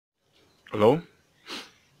Hello,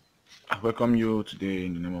 I welcome you today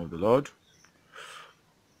in the name of the Lord.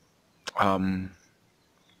 Um,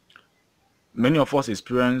 Many of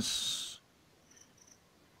us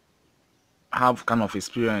have kind of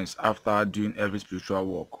experience after doing every spiritual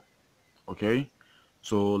work. Okay,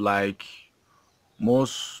 so like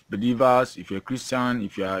most believers, if you're a Christian,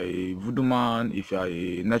 if you're a voodoo man, if you're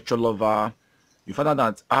a nature lover, you find out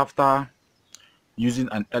that after using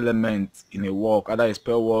an element in a work, either a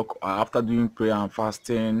spell work or after doing prayer and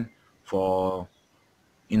fasting for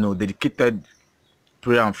dedicated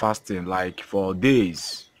prayer and fasting like for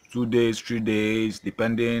days, 2 days, 3 days,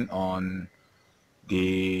 depending on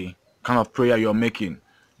the kind of prayer you're making.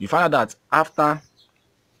 You find out that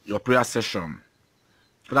your prayer session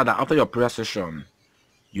after your prayer session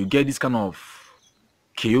you get this kind of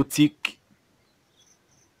chaotic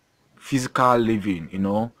physical living.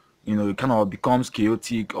 It kind of becomes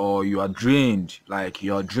chaotic, or you are drained, like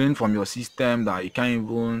you're drained from your system, that you can't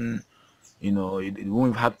even, it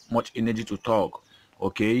won't have much energy to talk.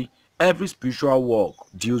 Okay, every spiritual walk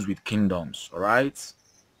deals with kingdoms. All right,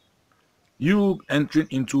 you entering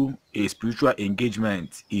into a spiritual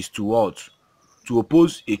engagement is to what? To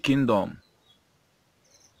oppose a kingdom,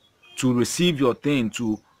 to receive your thing,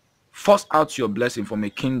 to force out your blessing from a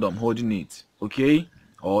kingdom holding it. Okay,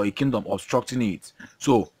 or a kingdom obstructing it.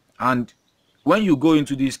 So, and when you go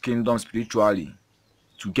into this kingdom spiritually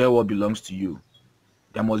to get what belongs to you,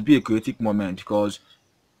 there must be a chaotic moment, because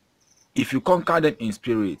if you conquer them in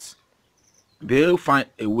spirit, they'll find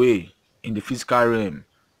a way in the physical realm,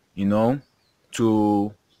 you know,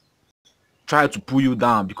 to try to pull you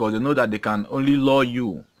down, because they know that they can only lure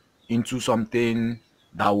you into something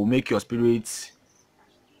that will make your spirit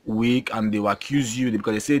weak, and they will accuse you,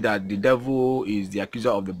 because they say that the devil is the accuser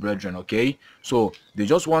of the brethren. Okay, so they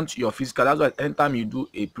just want your physical. That's why anytime you do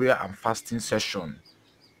a prayer and fasting session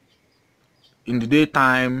in the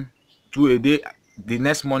daytime, to a day, the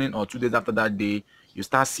next morning or 2 days after that day, you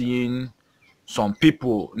start seeing some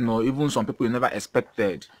people, even some people you never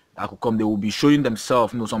expected that could come. They will be showing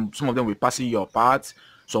themselves. Some of them will pass your path.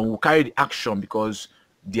 Some will carry the action, because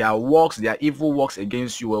their evil works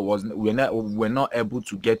against you were not able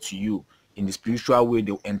to get to you in the spiritual way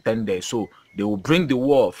they intended. So they will bring the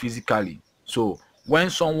war physically. So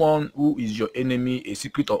when someone who is your enemy, a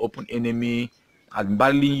secret or open enemy, has been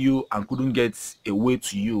battling you and couldn't get a way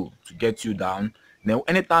to you to get you down, now,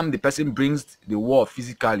 anytime the person brings the war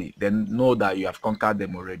physically, then know that you have conquered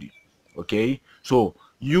them already. Okay? So,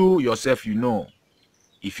 you yourself,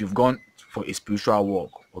 if you've gone for a spiritual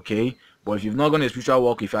walk. Okay? But if you've not gone a spiritual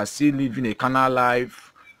walk, if you are still living a carnal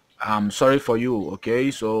life, I'm sorry for you.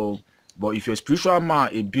 Okay? So, but if you're a spiritual man,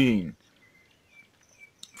 a being,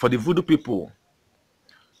 for the voodoo people,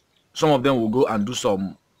 some of them will go and do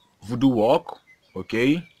some voodoo work.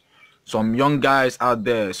 Okay? Some young guys out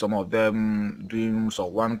there, some of them doing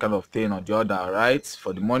some one kind of thing or the other, right,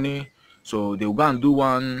 for the money. So they will go and do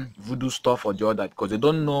one voodoo stuff or the other, because they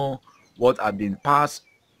don't know what have been past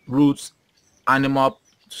roots, animal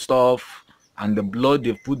stuff, and the blood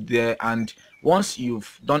they've put there. And once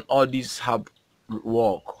you've done all this herbal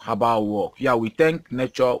work, yeah, we thank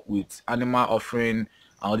nature with animal offering and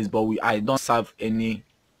all this, but I don't serve any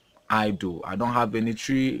idol. I don't have any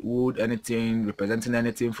tree, wood, anything representing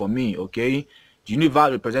anything for me. Okay, the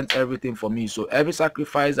universe represents everything for me. So every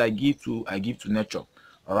sacrifice I give to nature.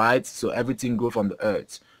 All right, so everything grows from the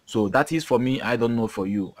earth. So that is for me. I don't know for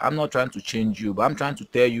you. I'm not trying to change you, but I'm trying to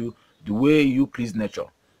tell you the way you please nature.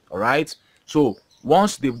 All right, so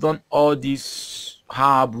once they've done all these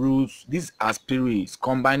herb roots, these are spirits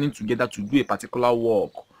combining together to do a particular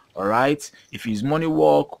work. All right, if it's money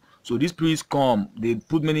work, so these spirits come, they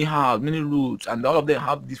put many herbs, many roots, and all of them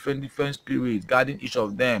have different spirits guarding each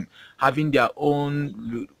of them, having their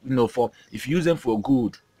own, for if you use them for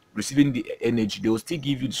good, receiving the energy, they will still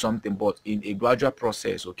give you something, but in a gradual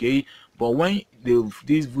process. Okay, but when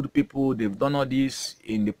these voodoo people, they've done all this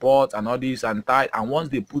in the pot and all this and tied, and once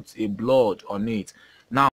they put a blood on it,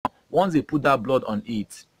 now once they put that blood on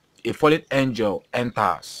it, a fallen angel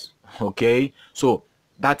enters. Okay, so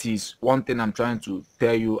that is one thing I'm trying to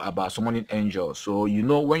tell you about summoning angels. So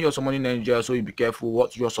when you're summoning angels, so you be careful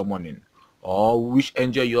what you're summoning or which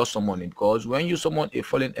angel you're summoning, because when you summon a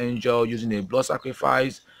fallen angel using a blood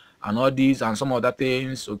sacrifice and all these and some other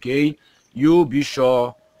things, okay, you be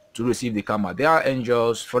sure to receive the karma. They are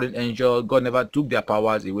angels, fallen angels. God never took their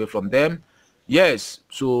powers away from them. Yes,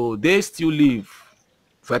 so they still live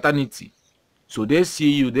for eternity. So they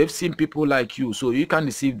see you, they've seen people like you, so you can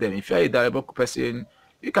deceive them. If you're a diabolical person,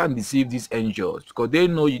 you can deceive these angels, because they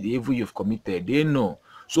know the evil you've committed. They know.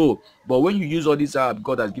 So, but when you use all these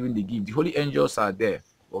God has given the gift, the holy angels are there.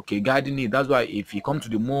 okay, guiding it. That's why if you come to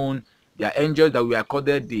the moon, there are angels that we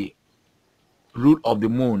accorded the rule of the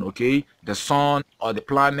moon, okay, the sun or the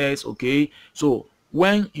planets, okay. So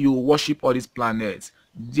when you worship all these planets,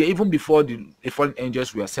 even before the fallen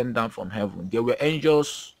angels were sent down from heaven, there were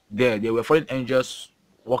angels there were fallen angels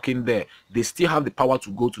working there. They still have the power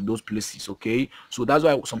to go to those places, okay. So that's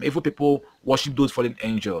why some evil people worship those fallen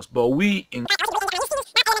angels, but we in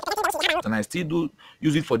and I still do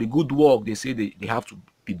use it for the good work they say they have to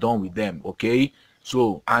be done with them, okay.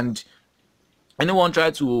 So, and anyone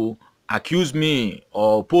try to accuse me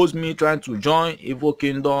or oppose me trying to join evil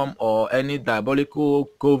kingdom or any diabolical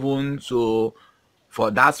coven, so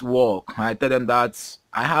for that work, I tell them that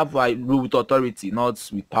I have I rule with authority, not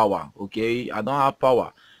with power, okay. I don't have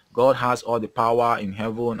power. God has all the power in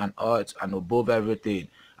heaven and earth and above everything,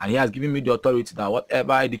 and he has given me the authority that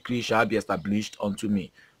whatever I decree shall be established unto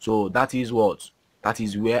me. So that is what, that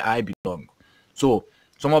is where I belong. So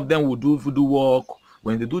some of them will do voodoo work.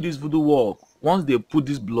 When they do this voodoo work, once they put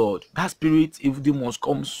this blood, that spirit, evil demons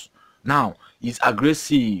comes now, is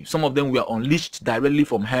aggressive. Some of them were unleashed directly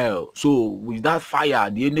from hell. So with that fire,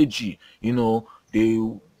 the energy, you know, they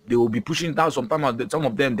will be pushing down. Sometimes some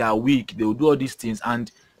of them, they are weak. They will do all these things.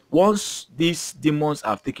 And once these demons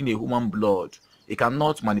have taken a human blood, they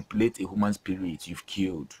cannot manipulate a human spirit you've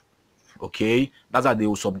killed. Okay, that's how they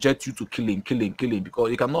will subject you to killing,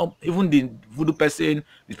 because you cannot, even the voodoo person,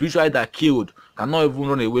 the spiritual that killed, cannot even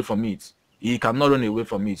run away from it. He cannot run away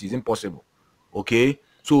from it. It's impossible. Okay,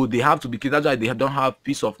 so they have to be killed. That's why they don't have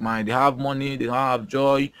peace of mind. They have money, they don't have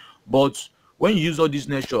joy. But when you use all this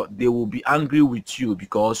nature, they will be angry with you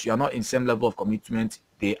because you are not in the same level of commitment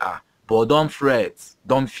they are. But don't fret,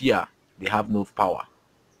 don't fear. They have no power.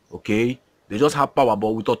 Okay, they just have power, but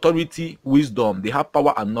with authority, wisdom. They have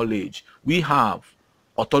power and knowledge. We have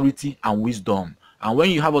authority and wisdom. And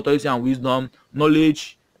when you have authority and wisdom,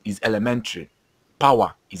 knowledge is elementary,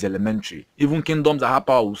 power is elementary. Even kingdoms that have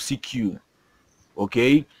power will seek you.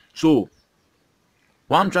 Okay, so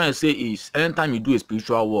what I'm trying to say is, anytime you do a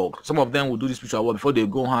spiritual work, some of them will do the spiritual work before they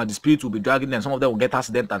go home. The spirit will be dragging them. Some of them will get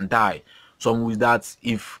accident and die. Some with that,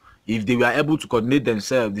 if they were able to coordinate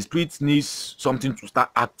themselves, the spirit needs something to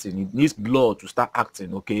start acting. It needs blood to start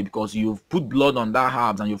acting, okay? Because you've put blood on that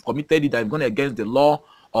herbs and you've committed it, and you've gone against the law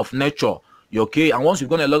of nature. You okay? And once you've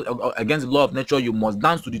gone against the law of nature, you must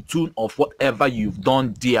dance to the tune of whatever you've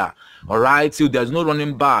done there. All right? So there's no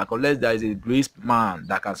running back unless there is a grace man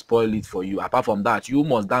that can spoil it for you. Apart from that, you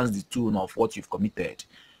must dance the tune of what you've committed.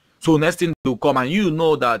 So next thing will come, and you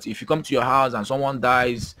know that if you come to your house and someone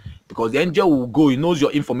dies, because the angel will go, he knows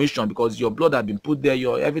your information because your blood has been put there,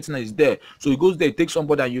 your everything is there. So he goes there, he takes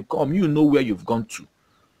somebody, and you come, you know where you've gone to.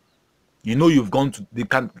 You know you've gone to the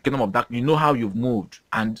kingdom of darkness. You know how you've moved.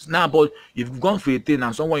 And now, but if you've gone for a thing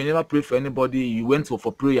and someone, you never prayed for anybody, you went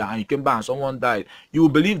for prayer and you came back and someone died, you will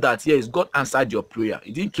believe that, yes, God answered your prayer.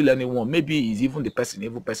 He didn't kill anyone. Maybe it's even the person,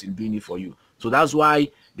 evil person doing it for you. So that's why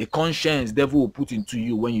the conscience devil will put into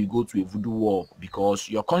you when you go to a voodoo work, because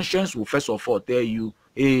your conscience will first of all tell you,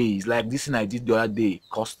 hey, it's like this thing I did the other day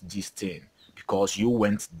cost this thing because you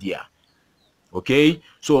went there. Okay,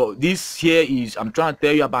 so this here is, I'm trying to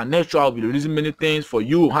tell you about nature. I'll be releasing many things for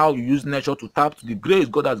you, how you use nature to tap to the grace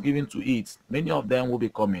God has given to it. Many of them will be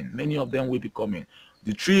coming. Many of them will be coming.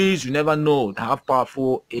 The trees, you never know, they have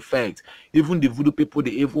powerful effects. Even the voodoo people,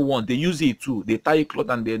 the evil one, they use it too. They tie a cloth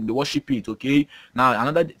and they worship it. Okay, now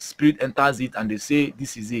another spirit enters it and they say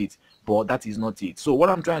this is it, but that is not it. So what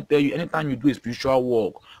I'm trying to tell you, anytime you do a spiritual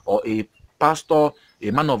work, or a pastor,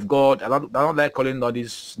 a man of God, I don't like calling all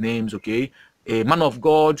these names, okay, a man of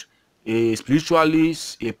God, a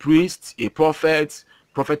spiritualist, a priest, a prophet,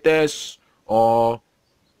 prophetess, or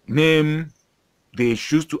name they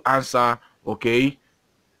choose to answer, okay,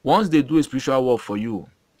 once they do a spiritual work for you,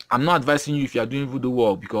 I'm not advising you if you are doing voodoo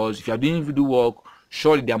work, because if you are doing voodoo work,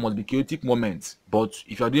 surely there must be chaotic moments. But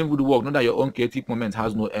if you are doing voodoo work, know that your own chaotic moment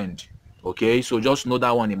has no end. Okay, so just know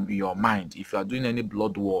that one in your mind. If you are doing any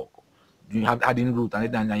blood work, you have adding root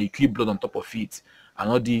and you keep blood on top of it and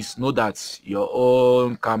all this, know that your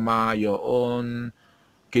own karma, your own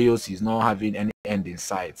chaos is not having any end in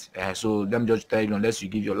sight. So let me just tell you, unless you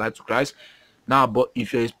give your life to Christ now. But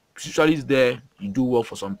if you're spiritualist there, you do work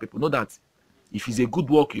for some people, know that if it's a good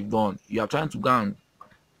work you've done, you are trying to go and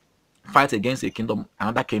fight against a kingdom,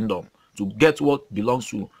 another kingdom, to get what belongs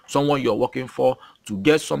to someone you're working for, to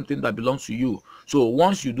get something that belongs to you. So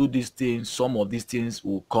once you do these things, some of these things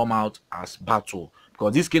will come out as battle,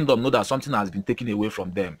 because this kingdom know that something has been taken away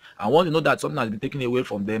from them. And once you know that something has been taken away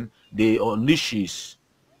from them, they unleashes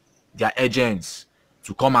their agents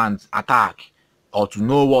to come and attack. or to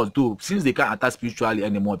know what to do. Since they can't attack spiritually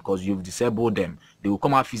anymore because you've disabled them, they will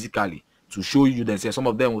come out physically to show you themselves. Some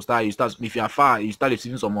of them will start, if you are far, you start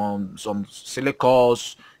receiving some silly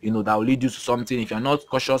calls, you know, that will lead you to something. If you're not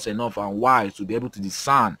cautious enough and wise to be able to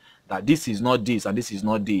discern that this is not this and this is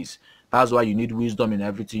not this, that's why you need wisdom in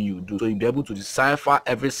everything you do. So you'll be able to decipher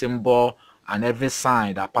every symbol and every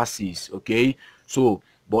sign that passes. Okay. So,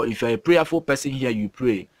 but if you're a prayerful person here, you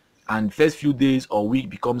pray, and first few days or week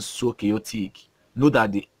becomes so chaotic, know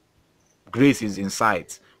that the grace is in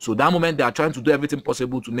sight. So that moment they are trying to do everything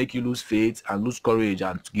possible to make you lose faith and lose courage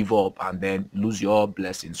and to give up and then lose your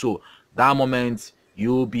blessing. So that moment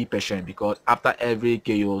you be patient, because after every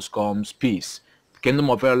chaos comes peace.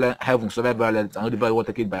 Kingdom of heaven suffer violence, and not the very what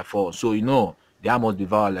take it by force. So you know there must be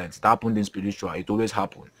violence. It happened in spiritual. It always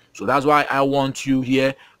happens. So that's why I want you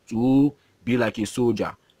here to be like a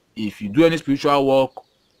soldier. If you do any spiritual work,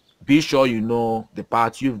 be sure you know the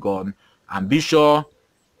path you've gone, and be sure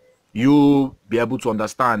you be able to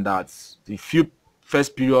understand that the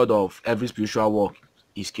first period of every spiritual work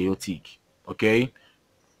is chaotic. Okay,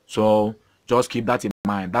 so just keep that in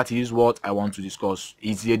mind. That is what I want to discuss.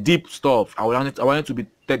 It's a deep stuff. I wanted to be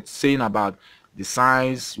saying about the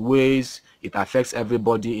signs, ways it affects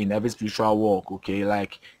everybody in every spiritual walk. Okay,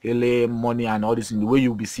 like healing, money, and all this, in the way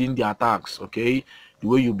you'll be seeing the attacks. Okay, the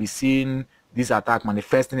way you'll be seeing this attack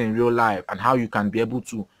manifesting in real life, and how you can be able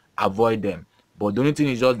to avoid them. But the only thing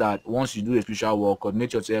is just that once you do a spiritual work,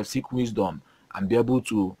 coordinate yourself, seek wisdom, and be able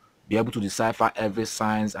to decipher every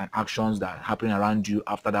signs and actions that are happening around you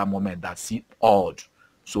after that moment that seem odd.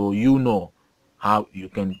 So you know how you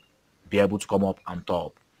can be able to come up on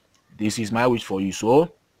top. This is my wish for you.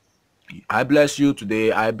 So I bless you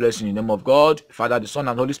today. I bless you in the name of God, Father, the Son,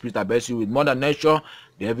 and Holy Spirit. I bless you with more than nature,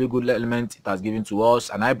 the every good element it has given to us.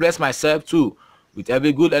 And I bless myself too with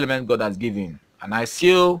every good element God has given. And I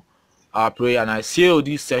seal our prayer, and I seal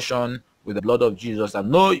this session with the blood of Jesus, that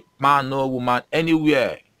no man, no woman,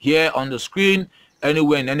 anywhere here on the screen,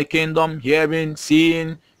 anywhere in any kingdom, hearing,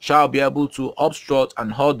 seeing, shall be able to obstruct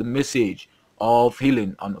and hold the message of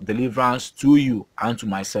healing and deliverance to you and to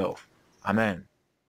myself. Amen.